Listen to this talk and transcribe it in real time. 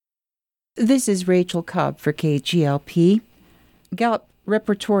This is Rachel Cobb for KGLP. Gallup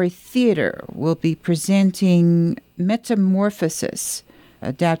Repertory Theater will be presenting Metamorphisis,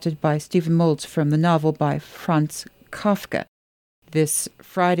 adapted by Stephen Moulds from the novel by Franz Kafka, this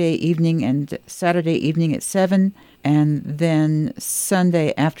Friday evening and Saturday evening at 7, and then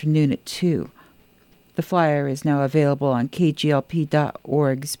Sunday afternoon at 2. The flyer is now available on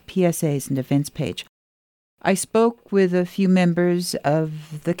kglp.org's PSAs and events page. I spoke with a few members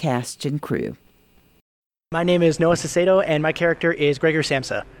of the cast and crew. My name is Noah Cicedo, and my character is Gregor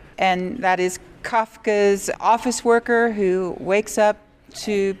Samsa. And that is Kafka's office worker who wakes up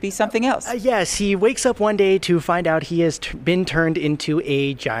to be something else. Yes, he wakes up one day to find out he has been turned into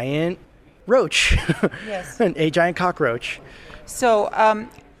a giant roach. Yes. A giant cockroach. So,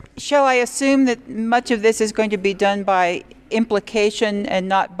 shall I assume that much of this is going to be done by implication and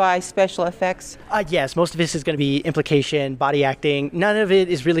not by special effects? Yes, most of this is going to be implication, body acting. None of it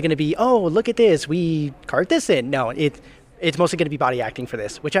is really going to be, oh, look at this, we carved this in. No, it's mostly going to be body acting for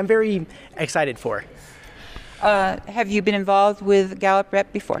this, which I'm very excited for. Have you been involved with Gallup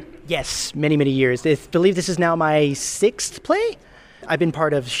Rep before? Yes, many, many years. I believe this is now my 6th play. I've been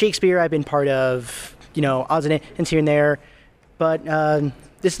part of Shakespeare, I've been part of, odds and ends here and there, but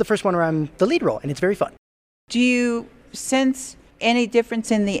this is the first one where I'm the lead role, and it's very fun. Do you sense any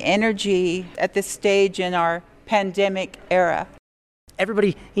difference in the energy at this stage in our pandemic era?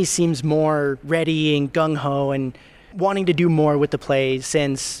 Everybody, he seems more ready and gung-ho and wanting to do more with the play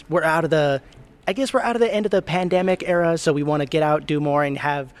since we're out of the end of the pandemic era, so we want to get out, do more, and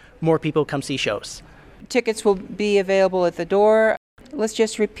have more people come see shows. Tickets will be available at the door. Let's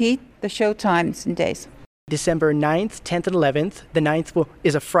just repeat the show times and days. December 9th, 10th, and 11th. The 9th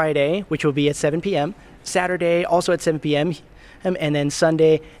is a Friday, which will be at 7 p.m. Saturday, also at 7 p.m. And then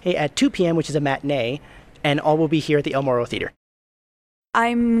Sunday at 2 p.m., which is a matinee. And all will be here at the El Morro Theater.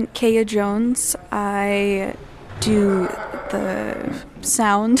 I'm Kaya Jones. I do the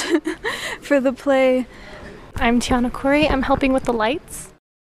sound for the play. I'm Tiana Corey. I'm helping with the lights.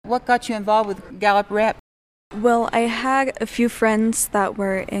 What got you involved with Gallup Rep? Well, I had a few friends that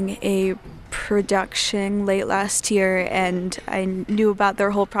were in a production late last year, and I knew about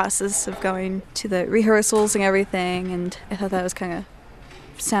their whole process of going to the rehearsals and everything, and I thought that was kind of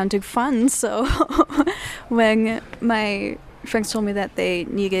sounded fun. So when my friends told me that they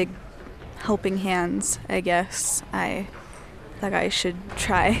needed helping hands, I guess I thought I should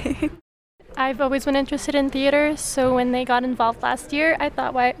try. I've always been interested in theater, so when they got involved last year, I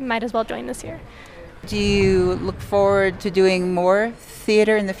thought, well, I might as well join this year. Do you look forward to doing more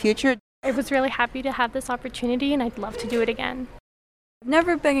theater in the future? I was really happy to have this opportunity, and I'd love to do it again. I've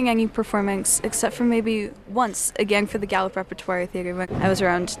never been in any performance except for maybe once, again for the Gallup Repertory Theater when I was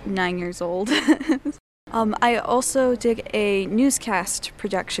around 9 years old. I also did a newscast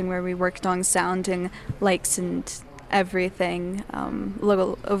production where we worked on sound and lights and everything a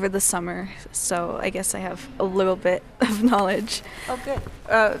little over the summer, so I guess I have a little bit of knowledge. Oh, good.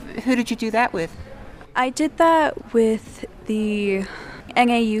 Who did you do that with? I did that with the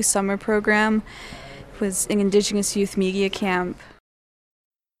NAU summer program. It was an Indigenous Youth Media Camp.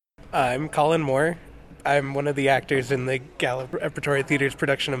 I'm Colin Moore. I'm one of the actors in the Gallup Repertory Theater's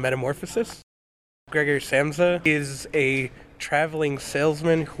production of Metamorphisis. Gregor Samsa is a traveling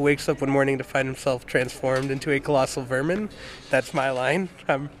salesman who wakes up one morning to find himself transformed into a colossal vermin. That's my line.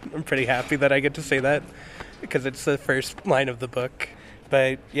 I'm pretty happy that I get to say that because it's the first line of the book.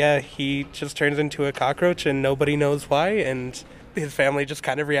 But yeah, he just turns into a cockroach and nobody knows why, and his family just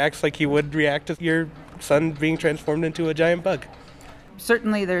kind of reacts like you would react to your son being transformed into a giant bug.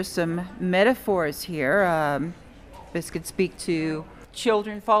 Certainly there's some metaphors here. This could speak to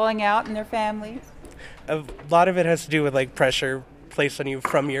children falling out in their families. A lot of it has to do with like pressure placed on you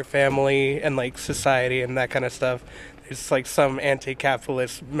from your family and like society and that kind of stuff. There's like some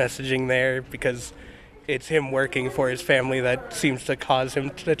anti-capitalist messaging there because it's him working for his family that seems to cause him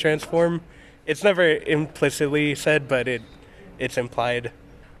to transform. It's never implicitly said, but it's implied.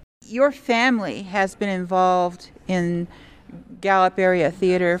 Your family has been involved in Gallup area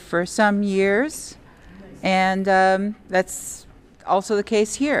theater for some years, and that's also the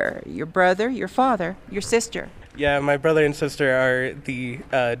case here. Your brother, your father, your sister. Yeah, my brother and sister are the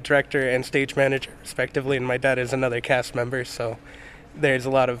director and stage manager, respectively, and my dad is another cast member, so there's a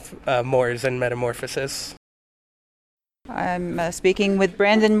lot of Moores in Metamorphisis. I'm speaking with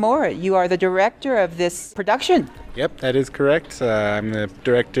Brandon Moore. You are the director of this production. Yep, that is correct. I'm the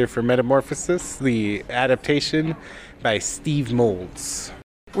director for Metamorphosis, the adaptation by Steve Moulds.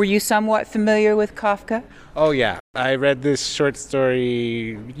 Were you somewhat familiar with Kafka? Oh yeah, I read this short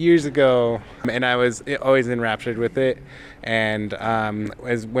story years ago, and I was always enraptured with it. And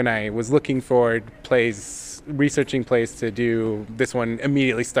as when I was looking for researching plays to do, this one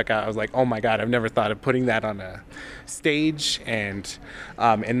immediately stuck out. I was like, oh my God, I've never thought of putting that on a stage. And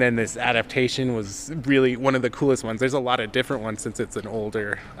then this adaptation was really one of the coolest ones. There's a lot of different ones since it's an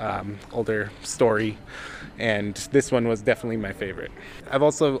older story. And this one was definitely my favorite. I've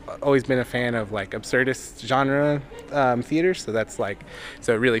also always been a fan of like absurdist genre theater, so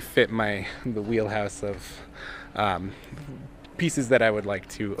it really fit the wheelhouse of pieces that I would like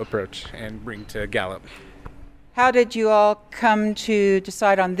to approach and bring to Gallup. How did you all come to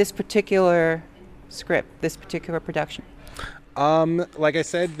decide on this particular script, this particular production? Like I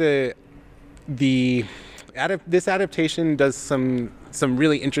said, this adaptation does some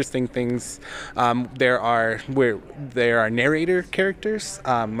really interesting things. There are narrator characters,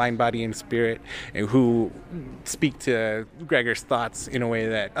 mind, body, and spirit, and who speak to Gregor's thoughts in a way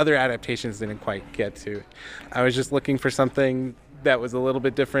that other adaptations didn't quite get to. I was just looking for something that was a little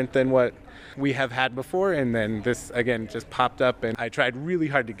bit different than what we have had before, and then this again just popped up, and I tried really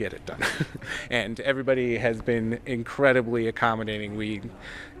hard to get it done. And everybody has been incredibly accommodating.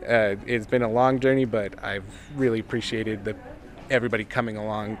 It's been a long journey, but I've really appreciated everybody coming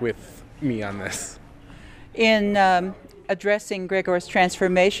along with me on this. In addressing Gregor's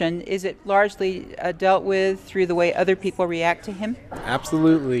transformation, is it largely dealt with through the way other people react to him?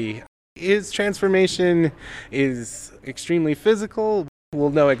 Absolutely. His transformation is extremely physical. We'll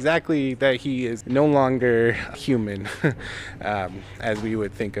know exactly that he is no longer human, as we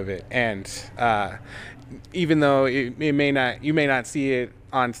would think of it. And even though you may not see it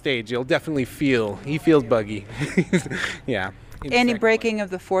on stage, you'll definitely he feels buggy. Yeah. Any breaking of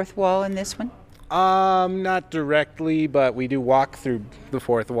the fourth wall in this one? Not directly, but we do walk through the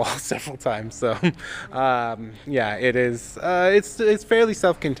fourth wall several times. So, yeah, it is. It's fairly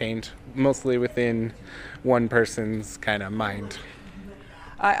self-contained, mostly within one person's kind of mind.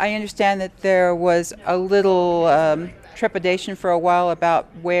 I understand that there was a little trepidation for a while about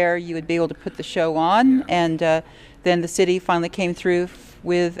where you would be able to put the show on, and then the city finally came through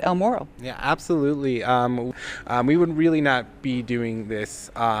with El Moro. Yeah, absolutely. We would really not be doing this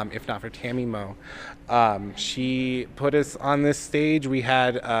if not for Tammy Moe. She put us on this stage. We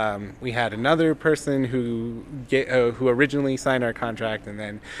had another person who originally signed our contract, and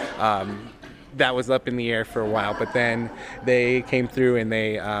then that was up in the air for a while. But then they came through, and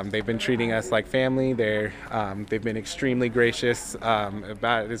they've been treating us like family. They've been extremely gracious,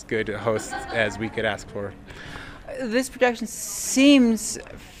 about as good a host as we could ask for. This production seems,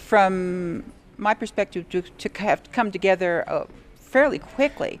 from my perspective, to have come together fairly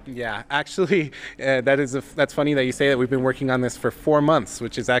quickly. Yeah, actually, that's funny that you say that. We've been working on this for 4 months,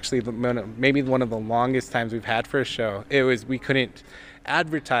 which is actually maybe one of the longest times we've had for a show. We couldn't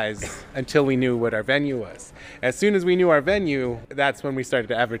advertise until we knew what our venue was. As soon as we knew our venue, that's when we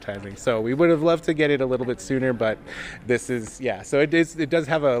started advertising. So we would have loved to get it a little bit sooner, but this is, yeah. So it does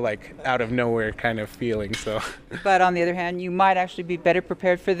have a like out of nowhere kind of feeling. So. But on the other hand, you might actually be better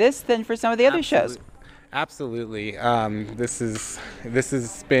prepared for this than for some of the other shows. Absolutely. This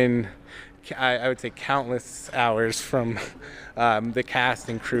has been, I would say, countless hours from the cast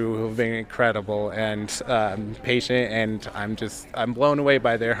and crew who have been incredible and patient, and I'm blown away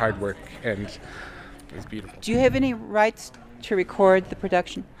by their hard work, and it's beautiful. Do you have any rights to record the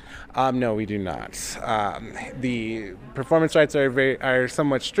production? No, we do not. The performance rights are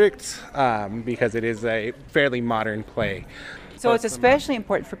somewhat strict because it is a fairly modern play. So it's especially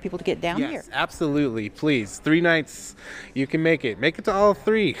important for people to get down here. Yes, absolutely. Please, 3 nights, you can make it. Make it to all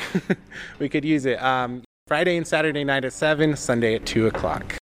 3. We could use it. Friday and Saturday night at 7, Sunday at 2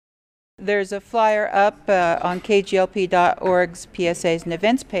 o'clock. There's a flyer up on kglp.org's PSAs and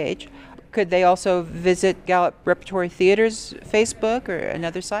events page. Could they also visit Gallup Repertory Theater's Facebook or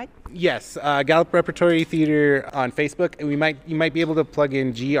another site? Yes, Gallup Repertory Theater on Facebook. You might be able to plug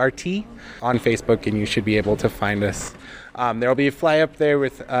in GRT on Facebook, and you should be able to find us. There will be a fly up there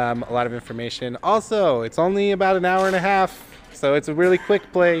with a lot of information. Also, it's only about an hour and a half, so it's a really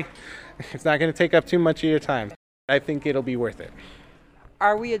quick play. It's not going to take up too much of your time. I think it'll be worth it.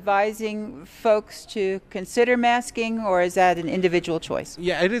 Are we advising folks to consider masking, or is that an individual choice?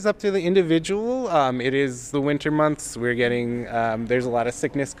 Yeah, it is up to the individual. It is the winter months. We're getting, there's a lot of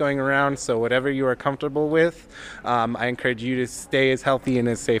sickness going around, so whatever you are comfortable with, I encourage you to stay as healthy and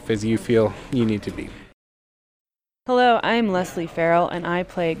as safe as you feel you need to be. Hello, I'm Leslie Farrell, and I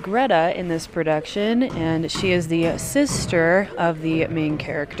play Greta in this production, and she is the sister of the main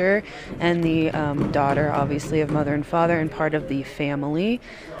character and the daughter, obviously, of mother and father and part of the family.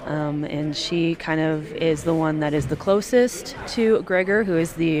 And she kind of is the one that is the closest to Gregor, who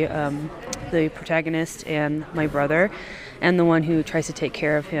is the protagonist and my brother. and the one who tries to take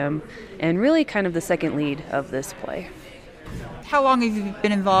care of him, and really kind of the second lead of this play. How long have you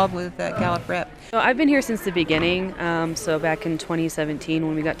been involved with Gallup Rep? So I've been here since the beginning, so back in 2017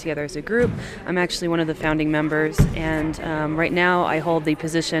 when we got together as a group. I'm actually one of the founding members, and right now I hold the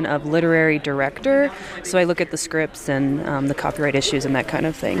position of literary director, so I look at the scripts and the copyright issues and that kind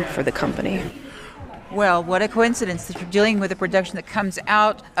of thing for the company. Well, what a coincidence that you're dealing with a production that comes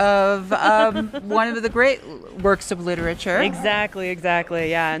out of one of the great works of literature.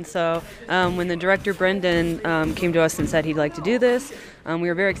 Exactly, yeah. And so when the director, Brendan, came to us and said he'd like to do this, we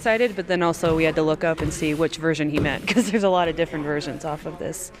were very excited, but then also we had to look up and see which version he meant, because there's a lot of different versions off of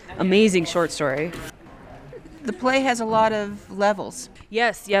this amazing short story. The play has a lot of levels.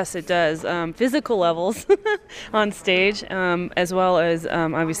 Yes, it does. Physical levels on stage, as well as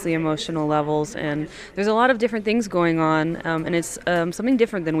obviously emotional levels. And there's a lot of different things going on, and it's something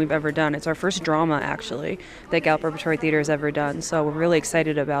different than we've ever done. It's our first drama, actually, that Gallup Repertory Theater has ever done. So we're really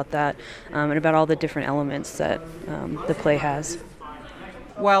excited about that and about all the different elements that the play has.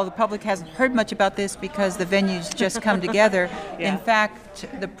 While the public hasn't heard much about this because the venue's just come together, in fact,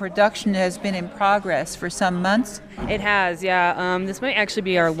 the production has been in progress for some months. It has, yeah. This might actually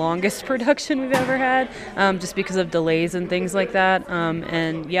be our longest production we've ever had, just because of delays and things like that.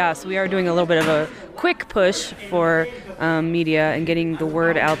 So we are doing a little bit of a quick push for media and getting the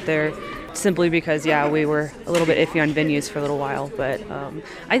word out there, simply because, we were a little bit iffy on venues for a little while. But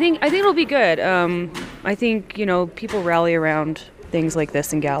I think it'll be good. I think, people rally around things like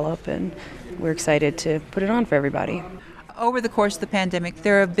this in Gallup, and we're excited to put it on for everybody. Over the course of the pandemic,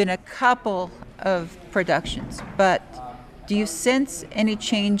 there have been a couple of productions, but do you sense any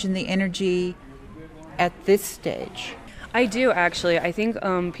change in the energy at this stage? I do, actually. I think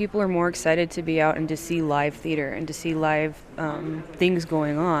people are more excited to be out and to see live theater and to see live things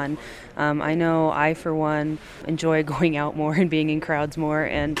going on. I know I, for one, enjoy going out more and being in crowds more,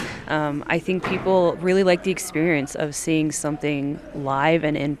 and I think people really like the experience of seeing something live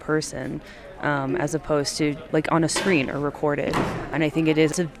and in person, as opposed to like on a screen or recorded. And I think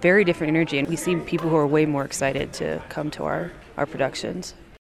it's a very different energy, and we see people who are way more excited to come to our productions.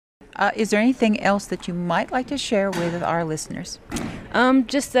 Is there anything else that you might like to share with our listeners?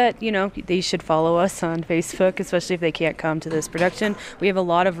 Just that, they should follow us on Facebook, especially if they can't come to this production. We have a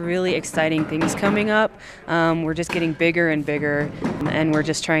lot of really exciting things coming up. We're just getting bigger and bigger, and we're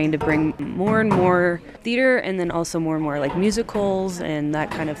just trying to bring more and more theater, and then also more and more like musicals and that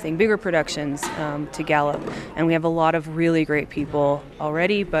kind of thing, bigger productions to Gallup. And we have a lot of really great people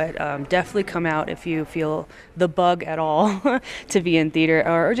already, but definitely come out if you feel the bug at all to be in theater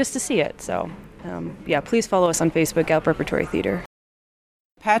or just to see it. So, please follow us on Facebook, Gallup Repertory Theater.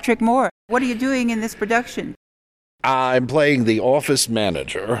 Patrick Moore, what are you doing in this production? I'm playing the office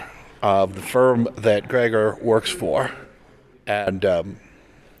manager of the firm that Gregor works for, and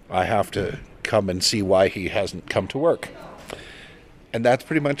I have to come and see why he hasn't come to work. And that's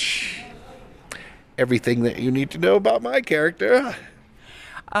pretty much everything that you need to know about my character.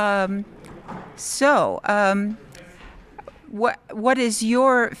 What is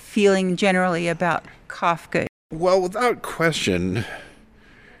your feeling generally about Kafka? Well, without question,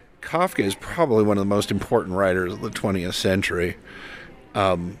 Kafka is probably one of the most important writers of the 20th century.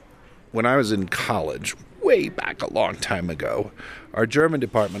 When I was in college, way back a long time ago, our German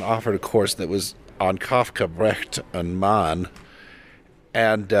department offered a course that was on Kafka, Brecht, and Mann,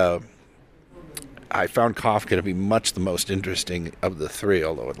 and I found Kafka to be much the most interesting of the three,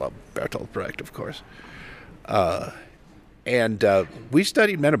 although I love Bertolt Brecht, of course. And we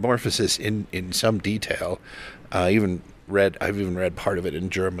studied Metamorphisis in some detail. I've even read part of it in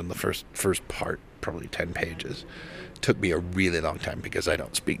German, the first part, probably 10 pages. It took me a really long time because I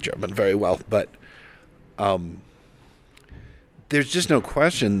don't speak German very well, but there's just no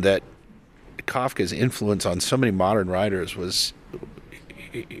question that Kafka's influence on so many modern writers was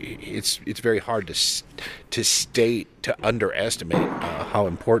it's very hard to underestimate how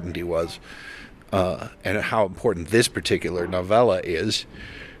important he was, and how important this particular novella is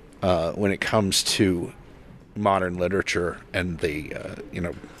when it comes to modern literature and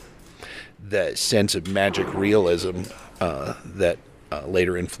the sense of magic realism that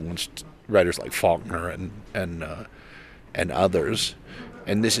later influenced writers like Faulkner and others.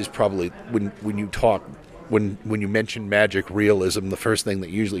 And this is probably when you mention magic realism, the first thing that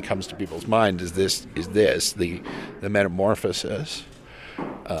usually comes to people's mind is the Metamorphosis,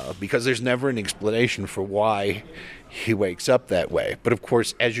 because there's never an explanation for why he wakes up that way. But of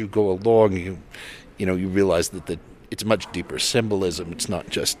course, as you go along, you realize that it's much deeper symbolism. It's not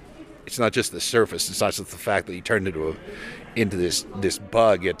just the surface. It's not just the fact that he turned into this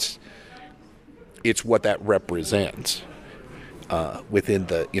bug. It's what that represents. within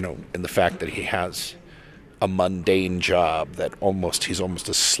the in the fact that he has a mundane job that he's almost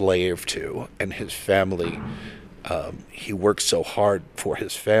a slave to, and his family. He works so hard for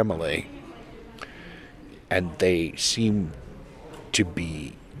his family, and they seem to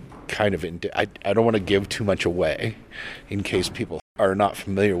be kind of I don't want to give too much away in case people are not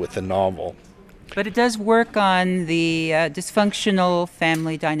familiar with the novel. But it does work on the dysfunctional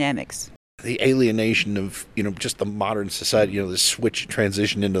family dynamics. The alienation of, just the modern society, the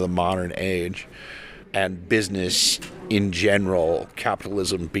transition into the modern age, and business in general,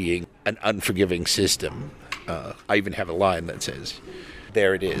 capitalism being an unforgiving system. I even have a line that says,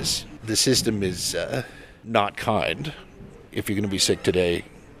 there it is. The system is not kind. If you're going to be sick today,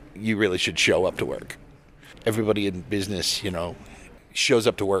 you really should show up to work. Everybody in business, shows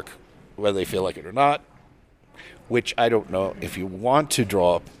up to work whether they feel like it or not, which I don't know if you want to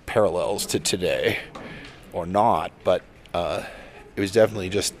draw parallels to today or not, but it was definitely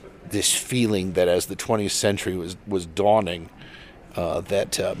just this feeling that as the 20th century was dawning,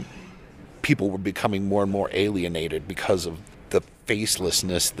 that people were becoming more and more alienated because of the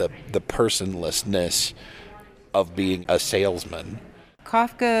facelessness, the personlessness of being a salesman.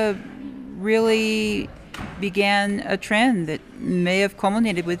 Kafka really began a trend that may have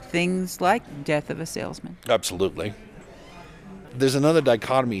culminated with things like Death of a Salesman. Absolutely. There's another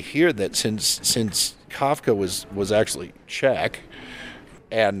dichotomy here that since Kafka was actually Czech,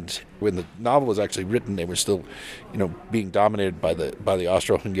 and when the novel was actually written, they were still, being dominated by the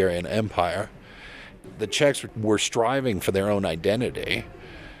Austro-Hungarian Empire. The Czechs were striving for their own identity,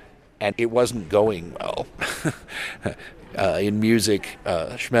 and it wasn't going well. In music,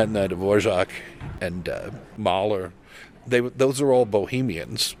 Smetana, Dvorak, and Mahler, those are all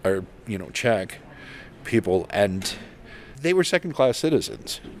Bohemians, or Czech people, and they were second-class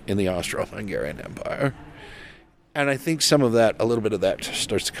citizens in the Austro-Hungarian Empire. And I think a little bit of that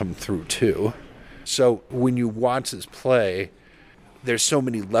starts to come through too. So when you watch this play, there's so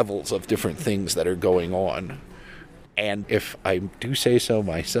many levels of different things that are going on. And if I do say so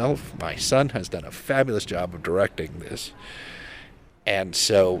myself, my son has done a fabulous job of directing this. And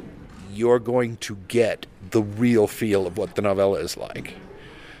so you're going to get the real feel of what the novella is like.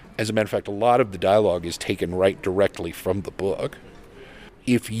 As a matter of fact, a lot of the dialogue is taken right directly from the book.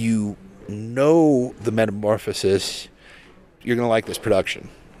 If you know the Metamorphosis, you're going to like this production.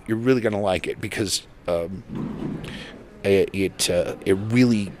 You're really going to like it because it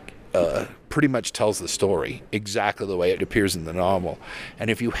really pretty much tells the story exactly the way it appears in the novel. And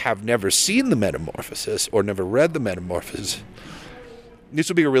if you have never seen the Metamorphosis or never read the Metamorphosis, this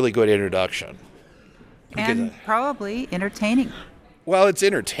will be a really good introduction. And probably entertaining. Well, it's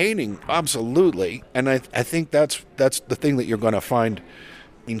entertaining, absolutely. And I think that's the thing that you're going to find,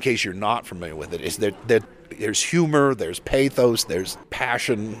 in case you're not familiar with it, is that there's humor, there's pathos, there's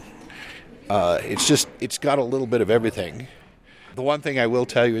passion. It's got a little bit of everything. The one thing I will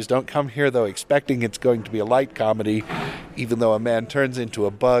tell you is don't come here, though, expecting it's going to be a light comedy. Even though a man turns into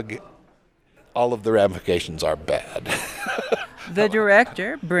a bug, all of the ramifications are bad. The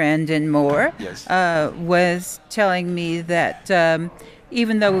director, Brandon Moore, Yes. Was telling me that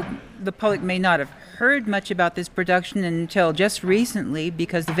even though the public may not have heard much about this production until just recently,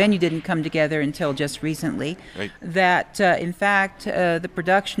 because the venue didn't come together until just recently, Right. that in fact the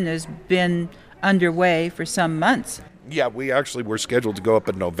production has been underway for some months. Yeah, we actually were scheduled to go up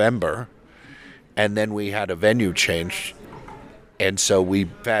in November, and then we had a venue change, and so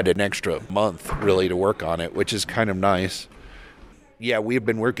we've had an extra month, really, to work on it, which is kind of nice. Yeah, we've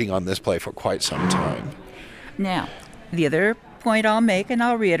been working on this play for quite some time. Now, the other point I'll make, and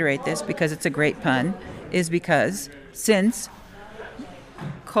I'll reiterate this because it's a great pun, is because since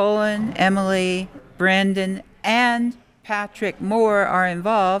Colin, Emily, Brandon, and Patrick Moore are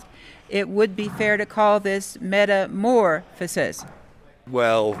involved, it would be fair to call this Metamorphosis.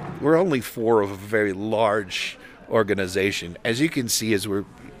 Well, we're only four of a very large organization. As you can see, as we're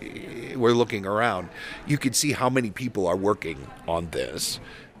looking around, you can see how many people are working on this.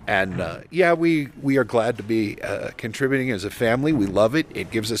 And we are glad to be contributing as a family. We love it.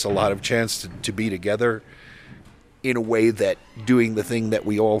 It gives us a lot of chance to be together in a way that doing the thing that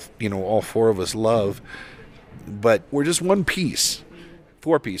we all four of us love. But we're just one piece,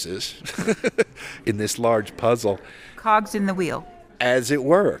 four pieces in this large puzzle. Cogs in the wheel. As it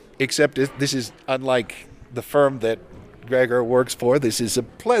were, except this is unlike the firm that Gregor works for. This is a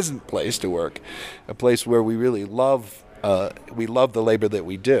pleasant place to work, a place where we really love the labor that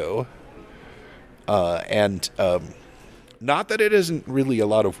we do, and not that it isn't really a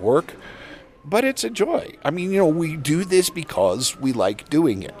lot of work, but it's a joy. I mean, we do this because we like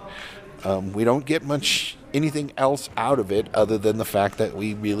doing it. We don't get much anything else out of it other than the fact that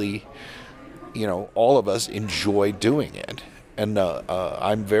we really, all of us enjoy doing it. And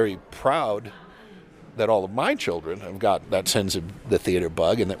I'm very proud that all of my children have got that sense of the theater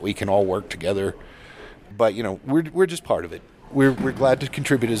bug and that we can all work together. But, we're just part of it. We're glad to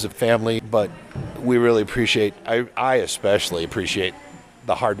contribute as a family, but we really appreciate, I especially appreciate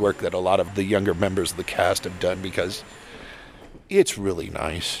the hard work that a lot of the younger members of the cast have done, because it's really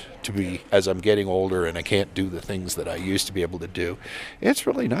nice to be, as I'm getting older and I can't do the things that I used to be able to do, it's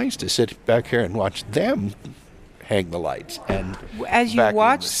really nice to sit back here and watch them hang the lights. And as you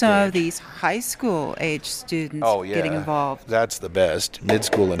watch some of these high school age students getting involved. That's the best,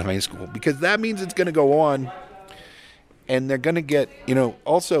 mid-school and high school, because that means it's going to go on. And they're going to get,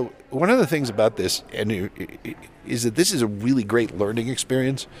 also, one of the things about this is that this is a really great learning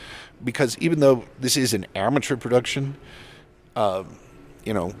experience, because even though this is an amateur production, all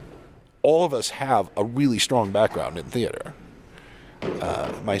of us have a really strong background in theater.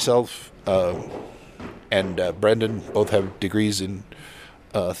 Myself and Brendan both have degrees in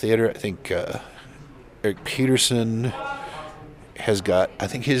theater. I think Eric Peterson has got, I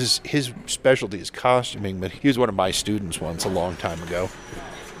think his specialty is costuming, but he was one of my students once a long time ago.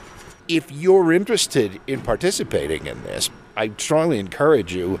 If you're interested in participating in this, I strongly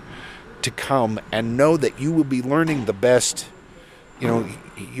encourage you to come and know that you will be learning the best.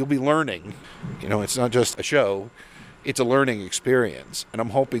 You'll be learning. It's not just a show, it's a learning experience. And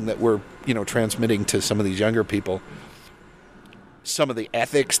I'm hoping that we're, transmitting to some of these younger people some of the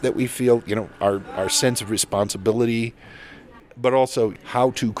ethics that we feel, our sense of responsibility, but also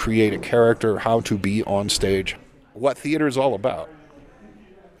how to create a character, how to be on stage, what theater is all about.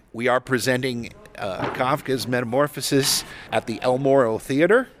 We are presenting Kafka's Metamorphisis at the El Moro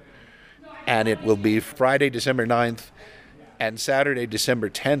Theater, and it will be Friday, December 9th, and Saturday, December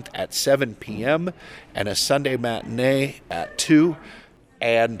 10th at 7 p.m., and a Sunday matinee at 2.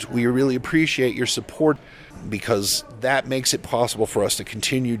 And we really appreciate your support, because that makes it possible for us to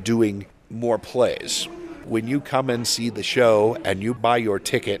continue doing more plays. When you come and see the show and you buy your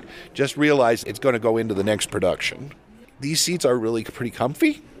ticket, just realize it's going to go into the next production. These seats are really pretty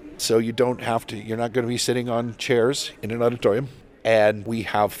comfy, so you're not going to be sitting on chairs in an auditorium. And we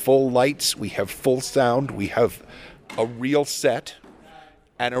have full lights, we have full sound, we have a real set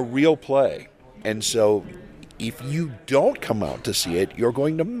and a real play. And so if you don't come out to see it, you're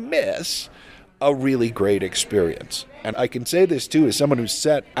going to miss a really great experience. And I can say this too, as someone who's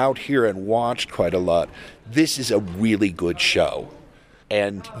sat out here and watched quite a lot, this is a really good show,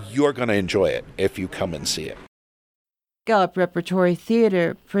 and you're going to enjoy it if you come and see it. Gallup Repertory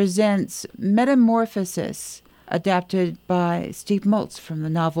Theater presents Metamorphisis, adapted by Steve Moltz from the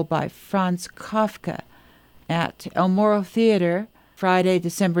novel by Franz Kafka, at El Moro Theater, Friday,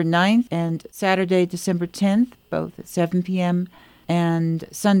 December 9th and Saturday, December 10th, both at 7 p.m., and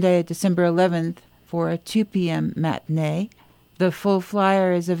Sunday, December 11th, for a 2 p.m. matinee. The full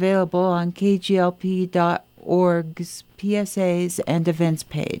flyer is available on kglp.org's PSAs and events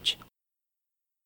page.